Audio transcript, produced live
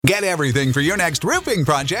Get everything for your next roofing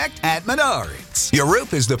project at Menards. Your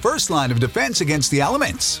roof is the first line of defense against the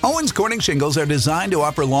elements. Owens Corning shingles are designed to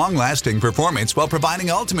offer long-lasting performance while providing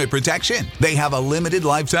ultimate protection. They have a limited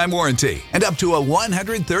lifetime warranty and up to a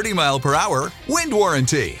 130-mile-per-hour wind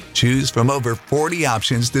warranty. Choose from over 40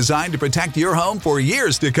 options designed to protect your home for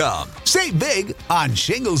years to come. Save big on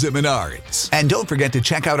shingles at Menards. And don't forget to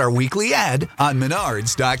check out our weekly ad on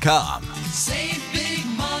Menards.com. Save big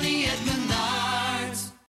money at Menards.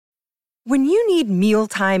 When you need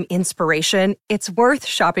mealtime inspiration, it's worth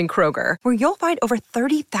shopping Kroger, where you'll find over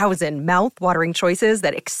 30,000 mouth-watering choices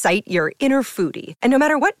that excite your inner foodie. And no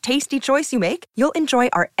matter what tasty choice you make, you'll enjoy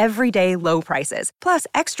our everyday low prices, plus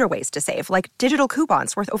extra ways to save, like digital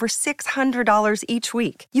coupons worth over $600 each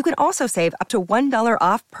week. You can also save up to $1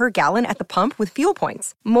 off per gallon at the pump with fuel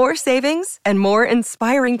points. More savings and more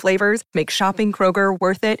inspiring flavors make shopping Kroger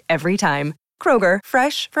worth it every time. Kroger,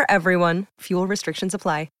 fresh for everyone. Fuel restrictions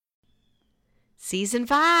apply. Season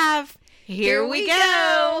 5. Here we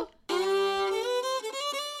go.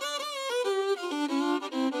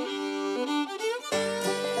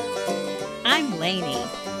 I'm Lainey.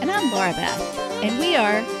 And I'm Laura Beth. And we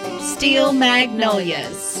are Steel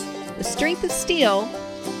Magnolias. The strength of steel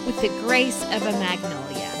with the grace of a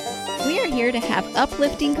magnolia. We are here to have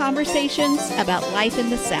uplifting conversations about life in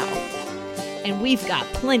the South. And we've got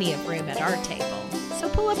plenty of room at our table. So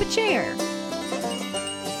pull up a chair.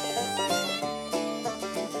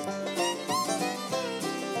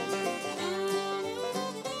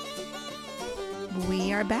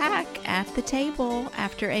 We are back at the table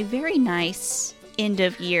after a very nice end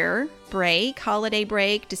of year break, holiday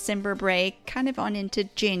break, December break, kind of on into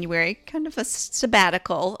January, kind of a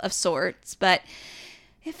sabbatical of sorts, but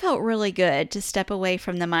it felt really good to step away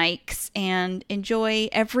from the mics and enjoy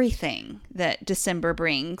everything that December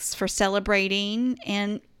brings for celebrating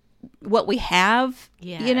and what we have,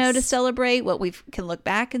 to celebrate, what we can look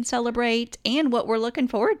back and celebrate, and what we're looking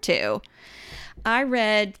forward to. I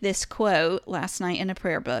read this quote last night in a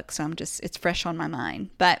prayer book, so it's fresh on my mind.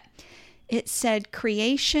 But it said,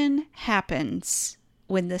 creation happens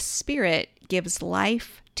when the Spirit gives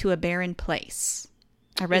life to a barren place.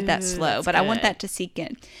 I read that slow, but good. I want that to sink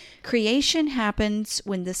in. Creation happens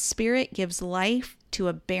when the Spirit gives life to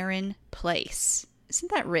a barren place.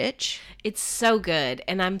 Isn't that rich? It's so good.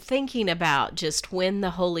 And I'm thinking about just when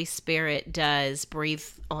the Holy Spirit does breathe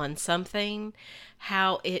on something,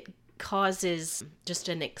 how it causes just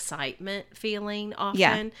an excitement feeling often.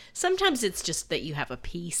 Yeah. Sometimes it's just that you have a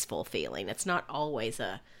peaceful feeling. It's not always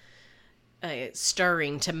a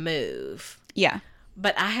stirring to move. Yeah.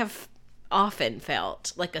 But I have often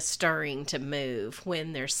felt like a stirring to move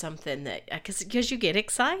when there's something that, because you get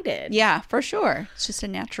excited. Yeah, for sure. It's just a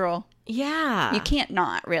natural. Yeah. You can't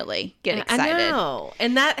not really get excited. I know.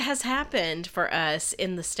 And that has happened for us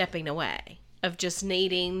in the stepping away of just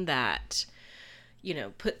needing that,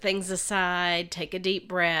 put things aside, take a deep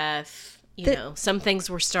breath. Some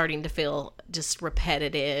things were starting to feel just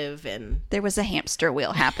repetitive, and there was a hamster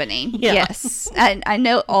wheel happening. Yeah. Yes. I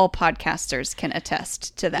know all podcasters can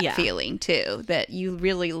attest to that feeling too, that you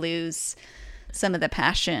really lose some of the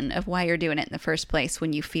passion of why you're doing it in the first place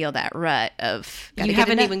when you feel that rut of you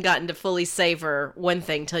haven't even gotten to fully savor one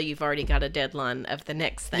thing till you've already got a deadline of the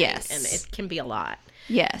next thing. Yes. And it can be a lot.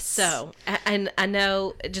 Yes. So, and I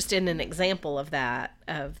know just in an example of that,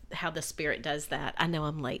 of how the Spirit does that, I know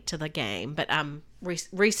I'm late to the game, but I'm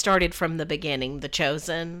restarted from the beginning, The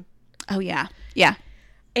Chosen. Oh, yeah. Yeah.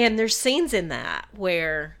 And there's scenes in that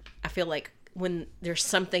where I feel like when there's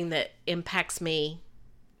something that impacts me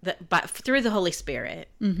through the Holy Spirit,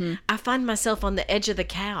 mm-hmm. I find myself on the edge of the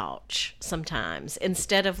couch sometimes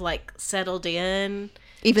instead of like settled in.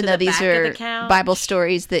 Even though these are Bible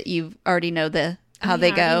stories that you already know how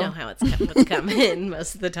they go. I know how it's coming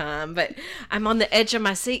most of the time, but I'm on the edge of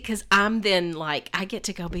my seat because I'm then like, I get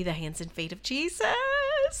to go be the hands and feet of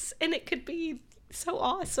Jesus, and it could be so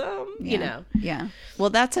awesome, Yeah.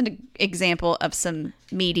 Well, that's an example of some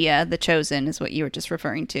media, The Chosen is what you were just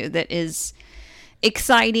referring to, that is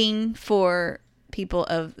exciting for people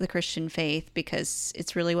of the Christian faith because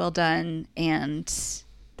it's really well done and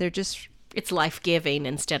they're just... It's life-giving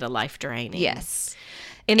instead of life-draining. Yes.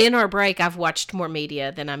 And in our break, I've watched more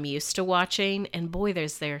media than I'm used to watching, and boy,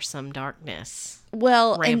 there's some darkness.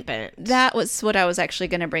 Well, rampant. And that was what I was actually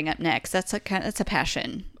going to bring up next. That's a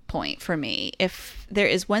passion point for me. If there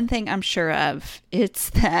is one thing I'm sure of,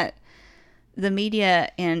 it's that the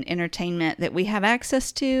media and entertainment that we have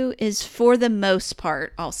access to is, for the most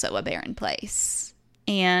part, also a barren place.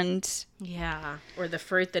 And yeah, or the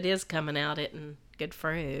fruit that is coming out isn't good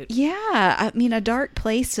fruit. Yeah, I mean, a dark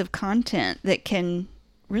place of content that can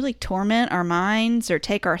really torment our minds or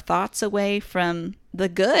take our thoughts away from the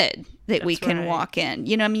good that we can right. walk in.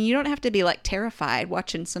 You know, I mean, you don't have to be like terrified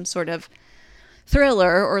watching some sort of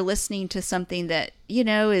thriller or listening to something that, you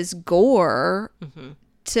know, is gore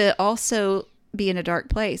to also be in a dark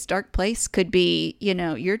place. Dark place could be, you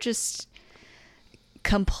know, you're just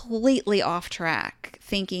completely off track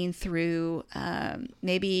thinking through,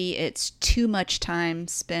 maybe it's too much time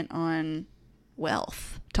spent on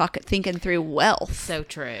wealth, thinking through wealth. So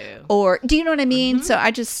true. Or do you know what I mean? So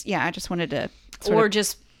I just wanted to Or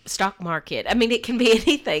just stock market. I mean, it can be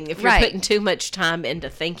anything. If you're Right. putting too much time into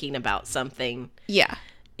thinking about something, yeah.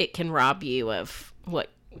 it can rob you of what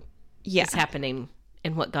Yeah. is happening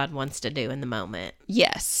and what God wants to do in the moment.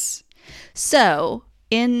 Yes. So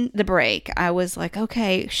in the break, I was like,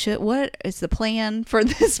 okay, what is the plan for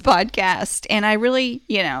this podcast? And I really,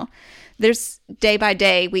 you know, there's day by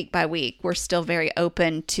day, week by week, we're still very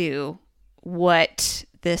open to what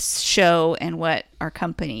this show and what our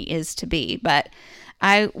company is to be. But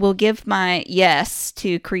I will give my yes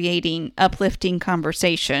to creating uplifting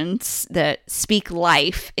conversations that speak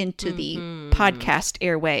life into the podcast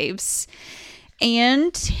airwaves.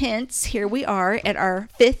 And hence, here we are at our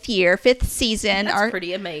fifth season. That's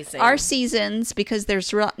pretty amazing. Our seasons, because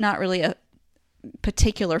there's not really a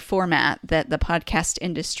particular format that the podcast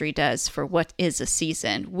industry does for what is a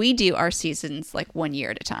season. We do our seasons like 1 year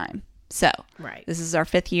at a time. So Right. this is our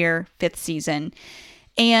fifth season.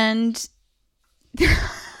 And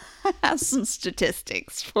I have some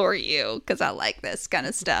statistics for you because I like this kind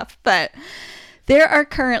of stuff. But there are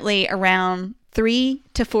currently around 3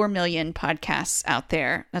 to 4 million podcasts out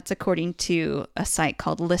there. That's according to a site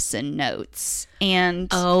called Listen Notes. And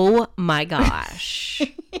Oh my gosh.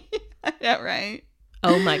 yeah, right.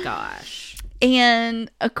 Oh my gosh.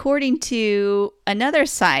 And according to another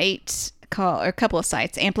site or a couple of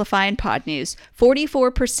sites, Amplify and Pod News,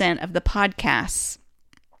 44% of the podcasts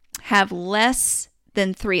have less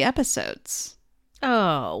than 3 episodes.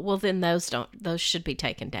 Oh, well then those should be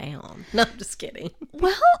taken down. No, I'm just kidding.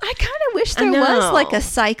 Well, I kind of wish I there was know. like a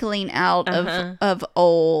cycling out of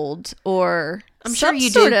old or I'm sure some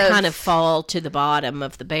you sort do kind of fall to the bottom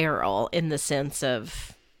of the barrel in the sense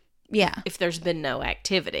of yeah. if there's been no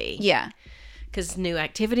activity. Yeah. Because new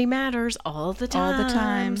activity matters all the time. All the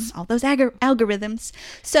time. All those algorithms.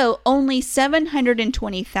 So only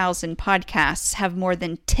 720,000 podcasts have more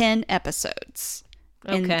than 10 episodes.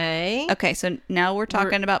 And- Okay. Okay, so now we're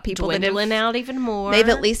talking about people that Dwindling have, out even more. they've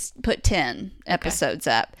at least put 10 episodes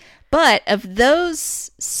up. But of those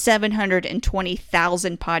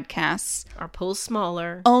 720,000 podcasts, Our pool's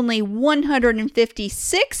smaller. only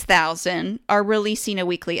 156,000 are releasing a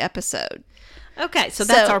weekly episode. Okay, so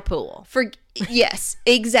that's So- our pool. Yes,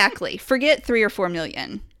 exactly. Forget 3 or 4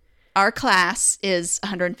 million. Our class is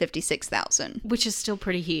 156,000. Which is still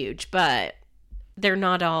pretty huge, but they're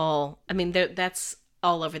not all, I mean, that's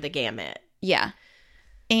all over the gamut. Yeah.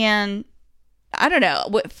 And I don't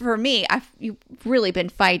know. For me, you've really been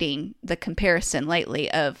fighting the comparison lately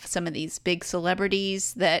of some of these big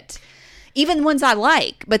celebrities that, even ones I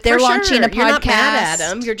like, but they're For launching sure. a podcast. You're not mad at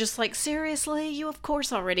them. You're just like, seriously? You, of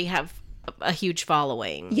course, already have a huge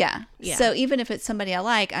following. Yeah. Yeah. So even if it's somebody I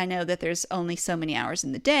like, I know that there's only so many hours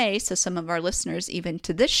in the day. So some of our listeners, even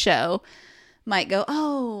to this show, might go,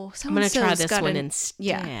 oh, I'm going to try this one instead.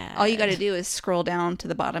 instead. Yeah. All you got to do is scroll down to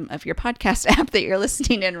the bottom of your podcast app that you're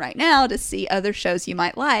listening in right now to see other shows you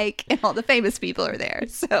might like, and all the famous people are there.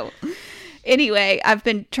 So anyway, I've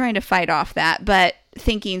been trying to fight off that, but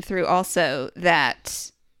thinking through also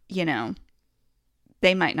that, you know,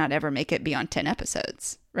 they might not ever make it beyond 10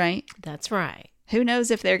 episodes, right? That's right. Who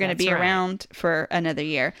knows if they're going to That's be right. around for another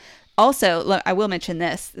year. Also, look, I will mention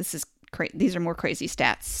this. This is these are more crazy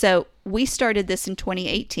stats. So we started this in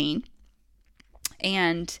 2018,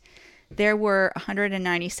 and there were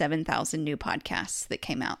 197,000 new podcasts that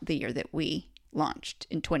came out the year that we launched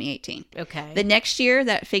in 2018. Okay. The next year,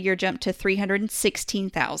 that figure jumped to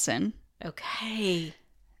 316,000. Okay.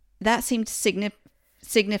 That seemed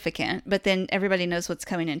significant, but then everybody knows what's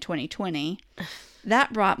coming in 2020.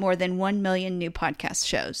 That brought more than 1 million new podcast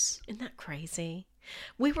shows. Isn't that crazy?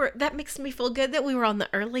 That makes me feel good that we were on the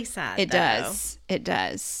early side. It though. does. It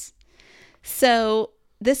does. So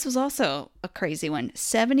this was also a crazy one.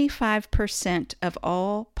 75% of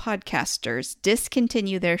all podcasters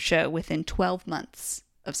discontinue their show within 12 months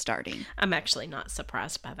of starting. I'm actually not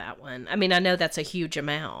surprised by that one. I mean, I know that's a huge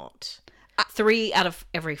amount. 3 out of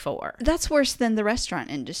every 4. That's worse than the restaurant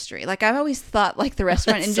industry. Like, I've always thought like the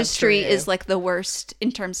restaurant That's so industry true. is like the worst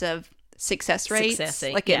in terms of success rates.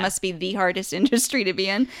 Successing, Like yeah. it must be the hardest industry to be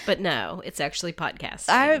in. But no, it's actually podcasting.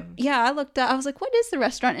 I looked up, I was like, what is the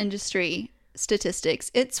restaurant industry?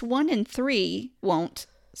 statistics, it's 1 in 3 won't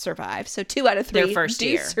survive. So 2 out of 3 Their first do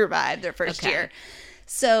year. survive their first Okay. year.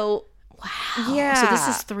 So Wow. Yeah. So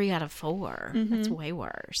this is 3 out of 4. That's way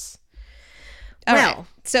worse. all right. Well,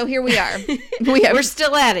 So here we are. we're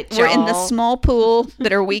still at it, We're in the y'all. small pool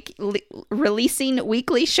that are releasing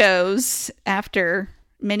weekly shows after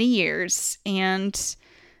many years. And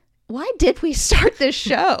why did we start this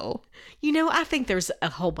show? You know, I think there's a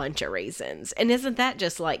whole bunch of reasons. And isn't that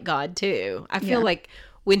just like God, too? I feel Yeah. like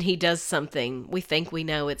when he does something, we think we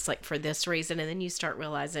know it's like for this reason. And then you start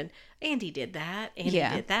realizing, Andy did that. Andy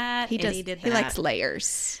did that. He and does. He did that. He likes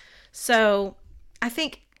layers. So I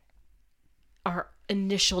think our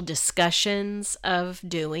initial discussions of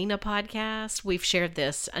doing a podcast, we've shared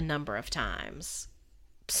this a number of times.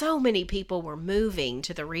 So many people were moving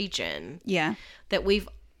to the region Yeah. that we've,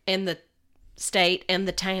 in the state and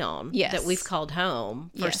the town Yes. that we've called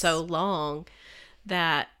home for Yes. so long,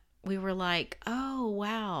 that we were like, oh,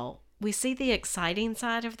 wow, we see the exciting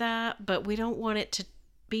side of that, but we don't want it to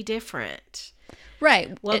be different.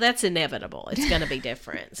 Right. Well, that's inevitable. It's going to be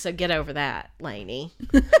different. So get over that, Lainey.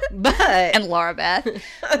 But And Laura Beth,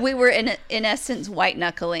 we were in essence white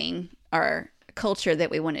knuckling our culture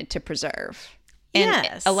that we wanted to preserve. And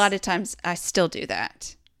Yes. a lot of times I still do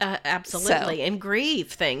that. absolutely, and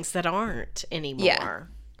grieve things that aren't anymore. Yeah.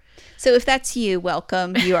 So if that's you,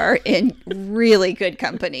 welcome. You are in really good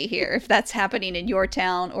company here. If that's happening in your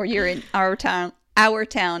town or you're in our town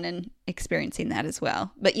and experiencing that as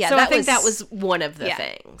well. But yeah, So I think that was one of the Yeah.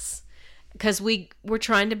 things. Because we were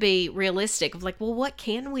trying to be realistic of like, well, what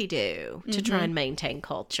can we do to try and maintain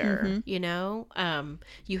culture? You know,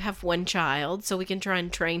 you have one child, so we can try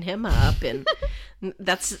and train him up, and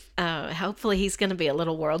that's hopefully he's going to be a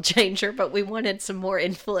little world changer. But we wanted some more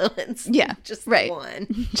influence. Yeah, just right.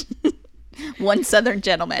 one. one Southern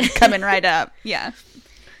gentleman coming right up. Yeah.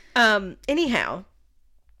 Anyhow,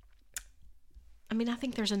 I mean, I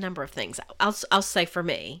think there's a number of things. I'll say for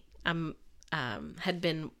me, had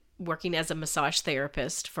been working as a massage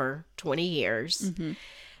therapist for 20 years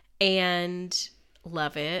and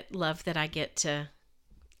love it. Love that I get to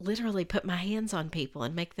literally put my hands on people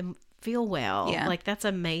and make them feel well. Yeah. Like that's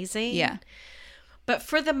amazing. Yeah. But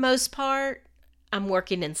for the most part, I'm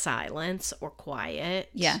working in silence or quiet.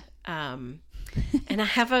 Yeah. And I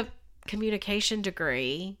have a communication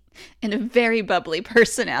degree. And a very bubbly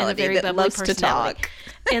personality very that bubbly loves personality. to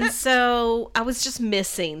talk. And so I was just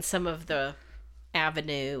missing some of the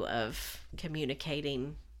avenue of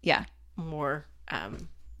communicating Yeah. more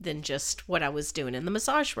than just what I was doing in the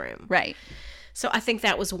massage room. Right. So I think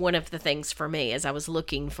that was one of the things for me as I was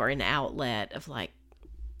looking for an outlet of like,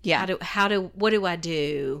 Yeah. what do I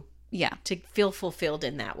do Yeah. to feel fulfilled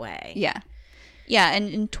in that way? Yeah. Yeah. And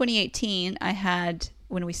in 2018,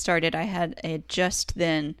 when we started, I had a just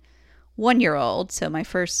then 1-year-old. So my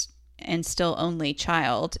first and still only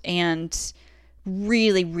child, and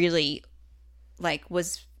really, really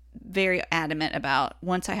was very adamant about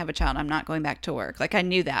once I have a child, I'm not going back to work. Like I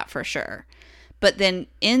knew that for sure. But then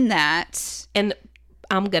in that, And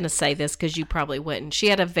I'm going to say this because you probably wouldn't. She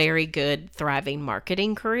had a very good, thriving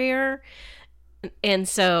marketing career. And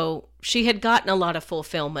so she had gotten a lot of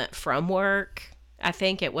fulfillment from work. I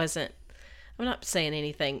think it wasn't, I'm not saying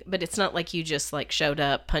anything, but it's not like you just like showed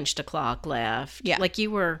up, punched a clock, left. Yeah. Like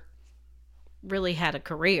you really had a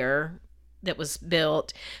career that was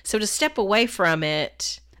built. So to step away from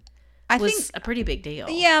it I was think, a pretty big deal.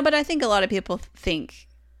 yeah, but I think a lot of people think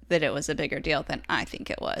that it was a bigger deal than I think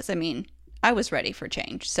it was. I mean, I was ready for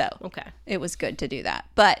change. So Okay. it was good to do that.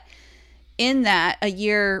 But in that, a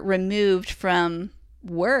year removed from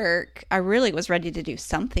work, I really was ready to do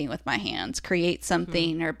something with my hands, create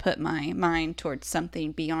something or put my mind towards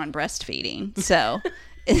something beyond breastfeeding. So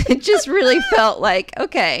it just really felt like,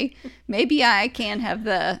 okay, maybe I can have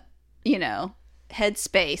the,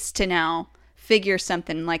 headspace to now figure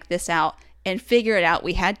something like this out, and figure it out.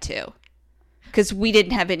 We had to, because we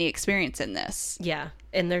didn't have any experience in this. Yeah.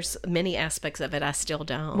 And there's many aspects of it I still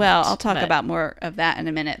don't. Well, I'll talk but- about more of that in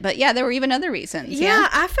a minute. But yeah, there were even other reasons. Yeah,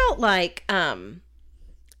 I felt like, and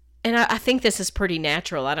I think this is pretty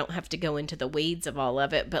natural. I don't have to go into the weeds of all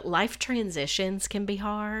of it, but life transitions can be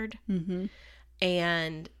hard. Mm-hmm.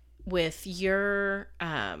 And with your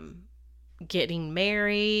getting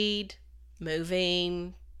married,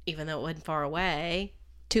 moving, even though it wasn't far away,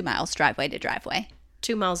 2 miles driveway to driveway.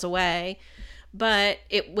 2 miles away, but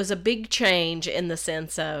it was a big change in the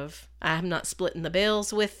sense of I'm not splitting the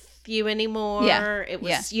bills with you anymore. Yeah. It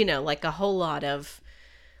was, like a whole lot of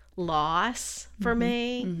loss for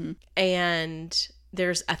me. Mm-hmm. And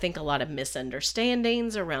there's, I think, a lot of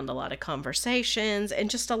misunderstandings around a lot of conversations and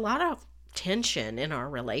just a lot of tension in our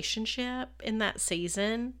relationship in that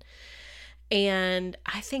season. And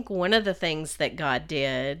I think one of the things that God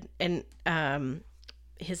did, and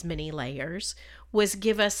his many layers, was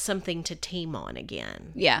give us something to team on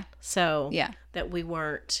again. Yeah. So Yeah. that we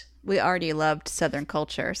weren't... We already loved Southern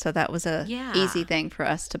culture, so that was a easy thing for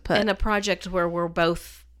us to put. in a project where we're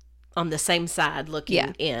both on the same side looking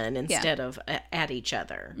Yeah. in instead of at each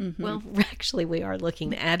other. Mm-hmm. Well, actually, we are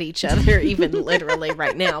looking at each other even literally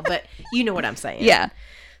right now, but you know what I'm saying. Yeah.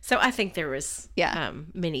 So I think there was Yeah.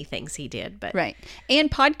 many things he did, but Right.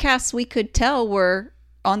 And podcasts, we could tell, were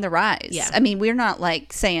on the rise. Yeah. I mean, we're not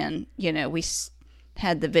like saying, we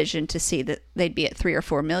had the vision to see that they'd be at 3 or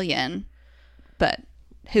 4 million, but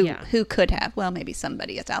who could have? Well, maybe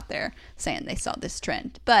somebody is out there saying they saw this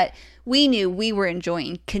trend, but we knew we were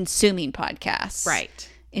enjoying consuming podcasts right.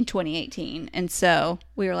 in 2018. And so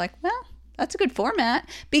we were like, well, that's a good format,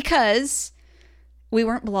 because we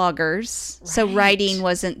weren't bloggers. So Right. writing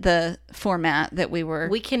wasn't the format that we were.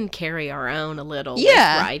 We can carry our own a little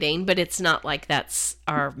Yeah. with writing, but it's not like that's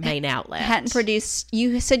our main outlet. Hadn't produced.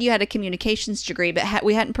 You said you had a communications degree, but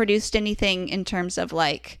we hadn't produced anything in terms of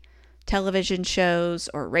like television shows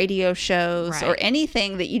or radio shows or Right.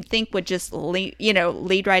 anything that you'd think would just lead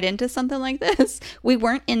right into something like this. We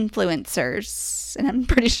weren't influencers, and I'm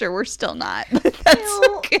pretty sure we're still not. But that's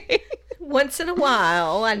Well, okay. Once in a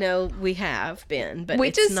while, I know we have been, but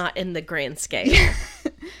it's not in the grand scale.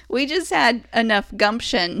 We just had enough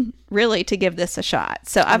gumption, really, to give this a shot.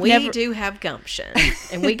 So We do have gumption,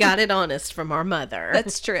 and we got it honest from our mother.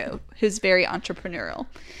 That's true. Who's very entrepreneurial.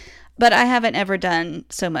 But I haven't ever done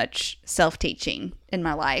so much self-teaching in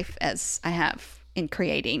my life as I have in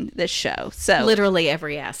creating this show. So Literally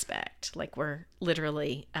every aspect. Like we're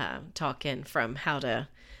literally talking from how to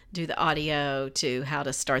do the audio to how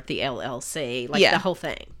to start the LLC, like Yeah. the whole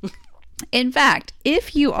thing. in fact,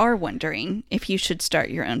 if you are wondering if you should start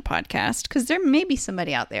your own podcast, because there may be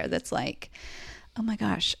somebody out there that's like, oh my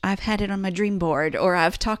gosh, I've had it on my dream board, or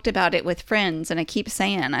I've talked about it with friends and I keep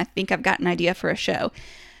saying, I think I've got an idea for a show.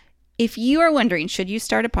 If you are wondering, should you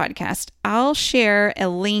start a podcast, I'll share a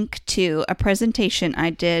link to a presentation I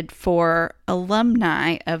did for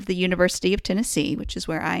alumni of the University of Tennessee, which is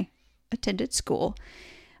where I attended school,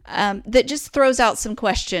 that just throws out some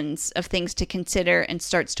questions of things to consider and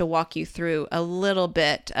starts to walk you through a little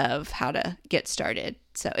bit of how to get started.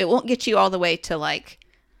 So it won't get you all the way to like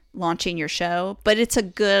launching your show, but it's a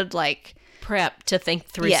good like Prep to think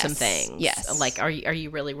through Yes, some things. yes. Like, are you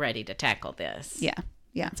really ready to tackle this? yeah.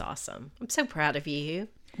 That's awesome. I'm so proud of you.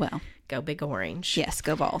 Well, Go Big Orange. yes,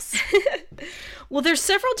 go Vols. Well, there's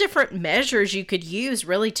several different measures you could use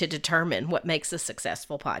really to determine what makes a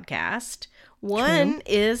successful podcast. One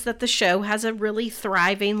is that the show has a really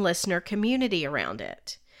thriving listener community around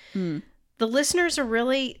it. The listeners are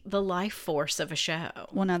really the life force of a show.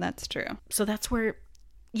 Well, no, that's true. So that's where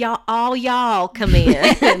all y'all come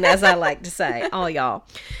in, as I like to say, all y'all.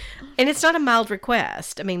 And it's not a mild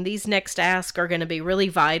request. I mean, these next asks are going to be really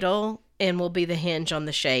vital and will be the hinge on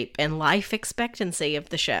the shape and life expectancy of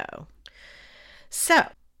the show. So,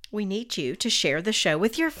 we need you to share the show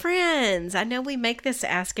with your friends. I know we make this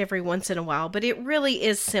ask every once in a while, but it really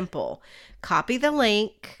is simple. Copy the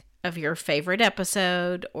link of your favorite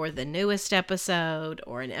episode or the newest episode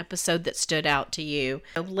or an episode that stood out to you.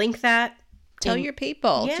 Link that. Tell your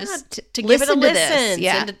people. Yeah, Just to give it a listen to this. listen.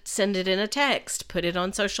 Yeah. Send it in a text. Put it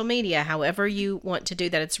on social media. However you want to do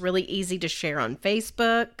that. It's really easy to share on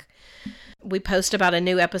Facebook. We post about a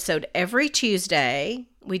new episode every Tuesday.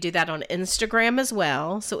 We do that on Instagram as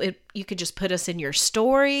well. So you could just put us in your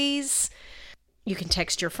stories. You can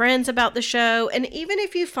text your friends about the show. And even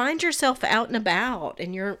if you find yourself out and about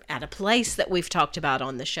and you're at a place that we've talked about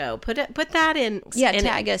on the show, put that in. Yeah, in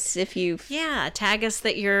tag us if you. Yeah, tag us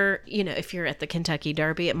that you're, if you're at the Kentucky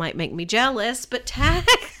Derby, it might make me jealous, but tag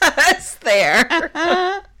us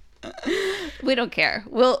there. We don't care.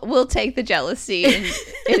 We'll take the jealousy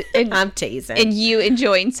and I'm teasing. and you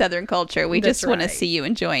enjoying Southern culture. We That's just want to right. see you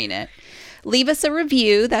enjoying it. Leave us a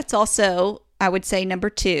review. That's also, I would say, number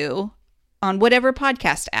 2 on whatever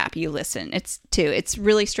podcast app you listen. It's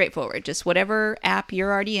really straightforward. Just whatever app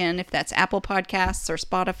you're already in, if that's Apple Podcasts or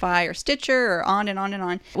Spotify or Stitcher or on and on and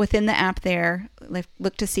on. Within the app there,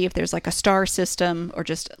 look to see if there's like a star system or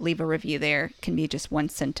just leave a review there. It can be just one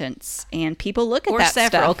sentence. And people look at or that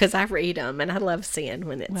several, stuff. because I read them and I love seeing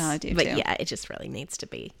when it's. Well, I do But too. yeah, it just really needs to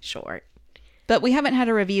be short. But we haven't had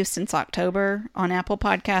a review since October on Apple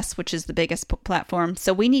Podcasts, which is the biggest platform.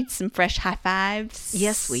 So we need some fresh high fives.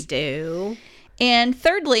 Yes, we do. And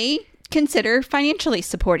thirdly, consider financially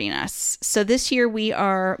supporting us. So this year we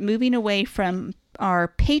are moving away from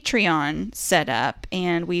our Patreon set up,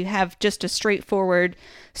 and we have just a straightforward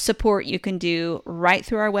support you can do right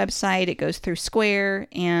through our website. It goes through Square,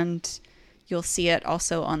 and you'll see it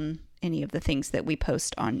also on any of the things that we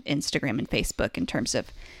post on Instagram and Facebook in terms of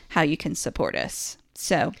how you can support us.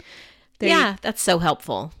 So, that's so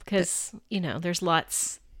helpful because, there's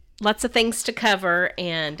lots of things to cover.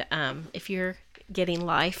 And if you're getting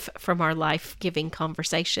life from our life-giving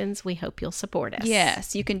conversations, we hope you'll support us.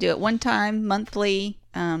 Yes, you can do it one time, monthly,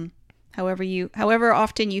 however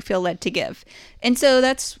often you feel led to give. And so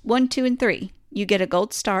that's 1, 2, and 3. You get a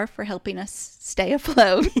gold star for helping us stay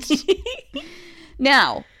afloat.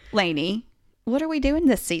 Now, Lainey, what are we doing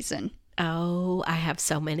this season? Oh, I have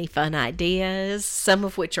so many fun ideas, some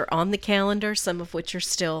of which are on the calendar, some of which are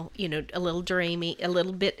still, a little dreamy, a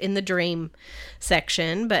little bit in the dream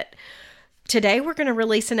section. But today we're going to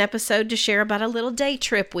release an episode to share about a little day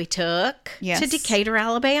trip we took to Decatur,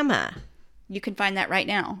 Alabama. You can find that right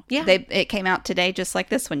now. Yeah. It came out today just like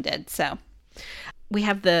this one did. So we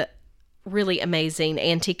have the really amazing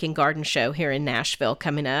Antique and Garden Show here in Nashville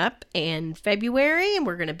coming up in February, and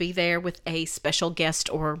we're going to be there with a special guest,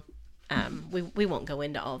 or we won't go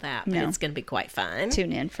into all that, but it's going to be quite fun.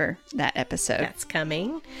 Tune in for that episode. That's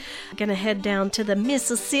coming. Going to head down to the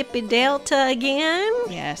Mississippi Delta again.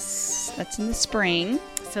 Yes, that's in the spring.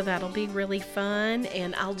 So that'll be really fun,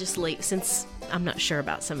 and I'll just leave, since I'm not sure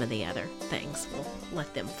about some of the other things, we'll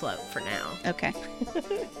let them float for now. Okay.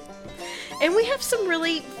 And we have some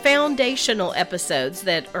really foundational episodes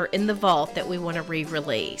that are in the vault that we want to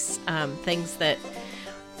re-release. Things that,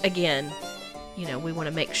 again, we want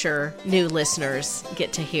to make sure new listeners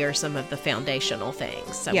get to hear some of the foundational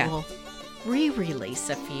things. So we'll re-release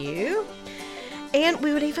a few. And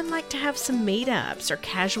we would even like to have some meetups or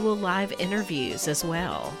casual live interviews as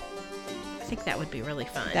well. I think that would be really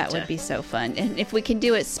fun. That would be so fun. And if we can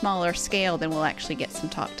do it smaller scale, then we'll actually get some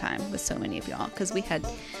talk time with so many of y'all. Because we had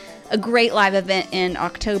a great live event in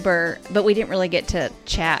October, but we didn't really get to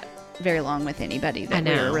chat very long with anybody that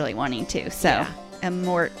we were really wanting to. So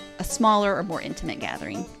a smaller or more intimate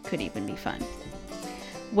gathering could even be fun.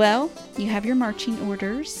 Well, you have your marching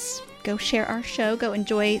orders. Go share our show. Go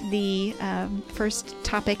enjoy the first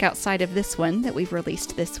topic outside of this one that we've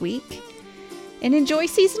released this week. And enjoy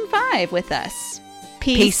season 5 with us.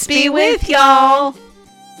 Peace be with y'all.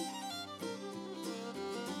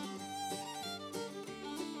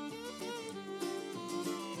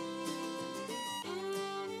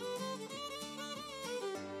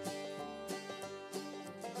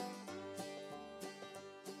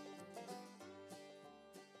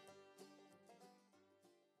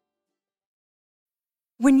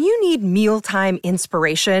 When you need mealtime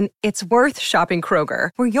inspiration, it's worth shopping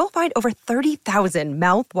Kroger, where you'll find over 30,000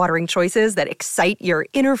 mouth-watering choices that excite your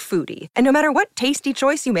inner foodie. And no matter what tasty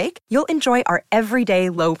choice you make, you'll enjoy our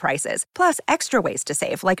everyday low prices, plus extra ways to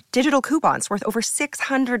save, like digital coupons worth over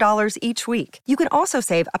 $600 each week. You can also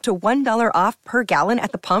save up to $1 off per gallon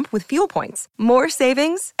at the pump with fuel points. More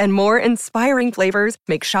savings and more inspiring flavors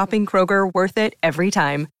make shopping Kroger worth it every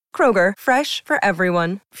time. Kroger, fresh for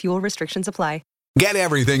everyone. Fuel restrictions apply. Get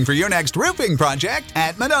everything for your next roofing project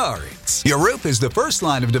at Menards. Your roof is the first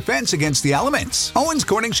line of defense against the elements. Owens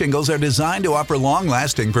Corning shingles are designed to offer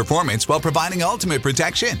long-lasting performance while providing ultimate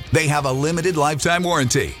protection. They have a limited lifetime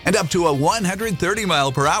warranty and up to a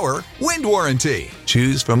 130-mile-per-hour wind warranty.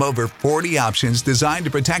 Choose from over 40 options designed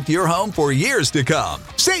to protect your home for years to come.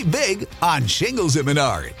 Save big on shingles at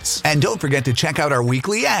Menards. And don't forget to check out our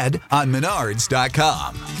weekly ad on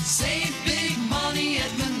Menards.com. Save